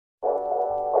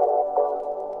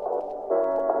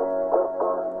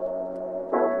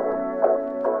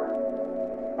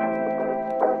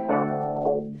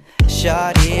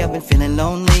I've been feeling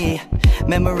lonely.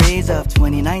 Memories of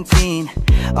 2019,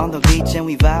 on the beach and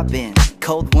we vibing.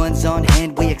 Cold ones on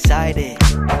hand, we excited.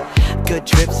 Good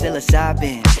trip,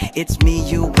 psilocybin. It's me,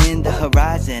 you, in the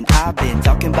horizon. I've been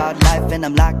talking about life and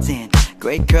I'm locked in.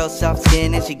 Great girl, soft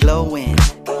skin and she glowing.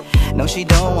 No, she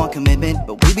don't want commitment,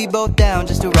 but we be both down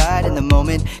just to ride in the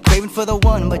moment. Craving for the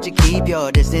one, but you keep your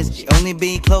distance. She only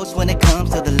be close when it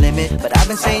comes to the limit. But I've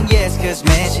been saying yes, cause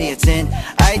man, she a 10.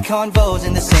 Icon vows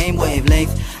in the same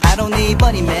wavelength. I don't need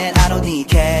money, man, I don't need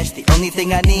cash. The only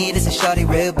thing I need is a shawty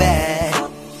real bad.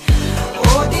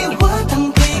 Oh,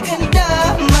 DIWATA'ng di ganda,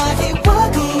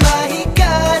 mahiwagang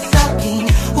mahiga sa'kin,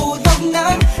 hulog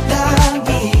ng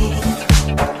langit.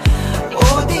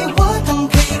 Oh,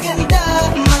 DIWATA'ng di ganda,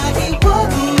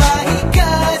 mahiwagang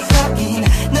mahiga sa'kin,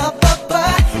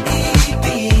 napapaibig.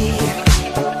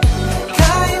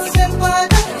 Kahit saan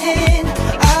padalhin,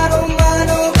 araw man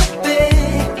o gabi,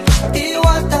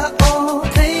 diwata o,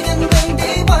 kay gandang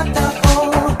diwata o.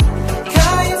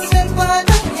 Kahit saan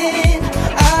padalhin,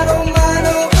 araw man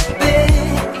o gabi,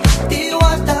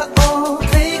 diwata o,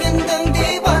 kay gandang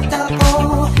diwata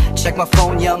o. Check my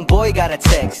phone, young boy got a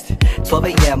text. 12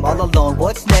 a.m. all alone,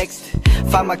 what's next?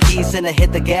 Find my keys and I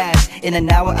hit the gas. In an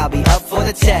hour I'll be up for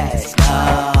the task.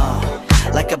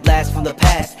 Like a blast from the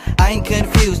past. I ain't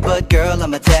confused, but girl,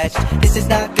 I'm attached. This is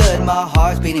not good, my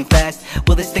heart's beating fast.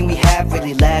 Will this thing we have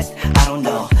really last? I don't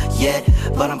know yet,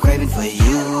 but I'm craving for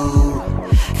you,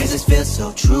 cause this feels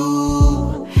so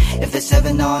true. If there's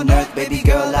heaven on earth, baby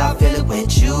girl, I'll feel it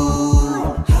with you.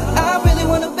 I really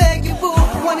wanna beg you, boo.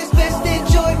 One is best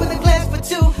enjoyed with a glass for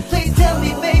two. Please tell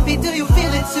me, baby, do you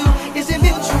feel it too? Is it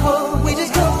mutual? We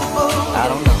just comfortable? I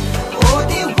don't know. Oh,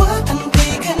 diwatang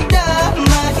di ganda,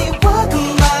 mahiwagang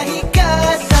mahiga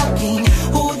sa'kin,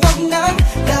 hulog ng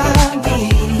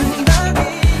langit.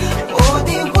 Oh,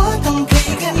 diwatang di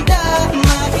ganda,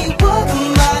 mahiwagang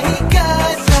mahiga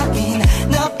sa'kin,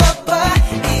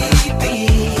 napapaibig.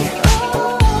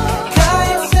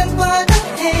 Kahit saan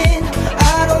padalhin,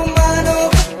 araw man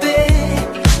o gabi,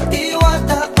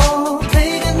 diwata o,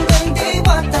 kay gandang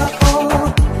diwata o.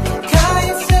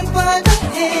 Kahit saan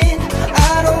padalhin,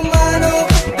 araw man o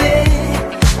gabi,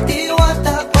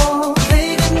 diwata o, kay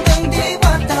gandang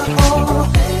diwata o.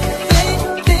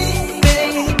 Baby,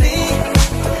 baby,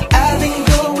 I've been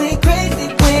going crazy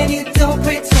when you don't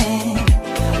pretend.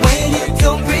 When you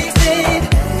don't pretend.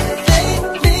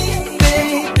 Lately,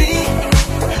 baby,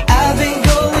 I've been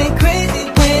going crazy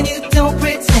when you don't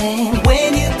pretend.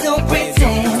 When you don't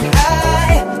pretend.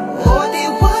 Oh,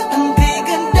 diwatang di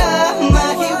ganda,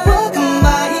 mahiwagang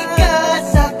mahiga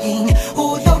sa'kin,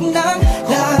 hulog ng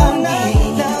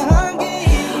langit.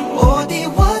 Oh,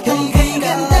 diwatang di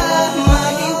ganda,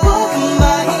 mahiwagang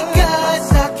mahiga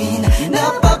sa'kin,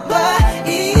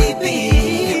 napapaibig.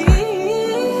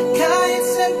 Kahit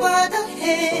saan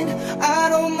padalhin,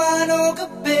 araw man o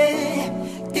gabi,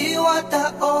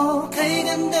 diwata o, kay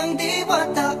gandang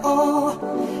diwata o.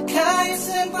 Kahit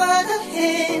saan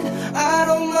padalhin,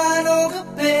 araw man o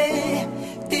gabi,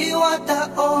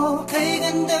 diwata o, kay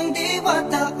gandang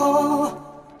diwata o.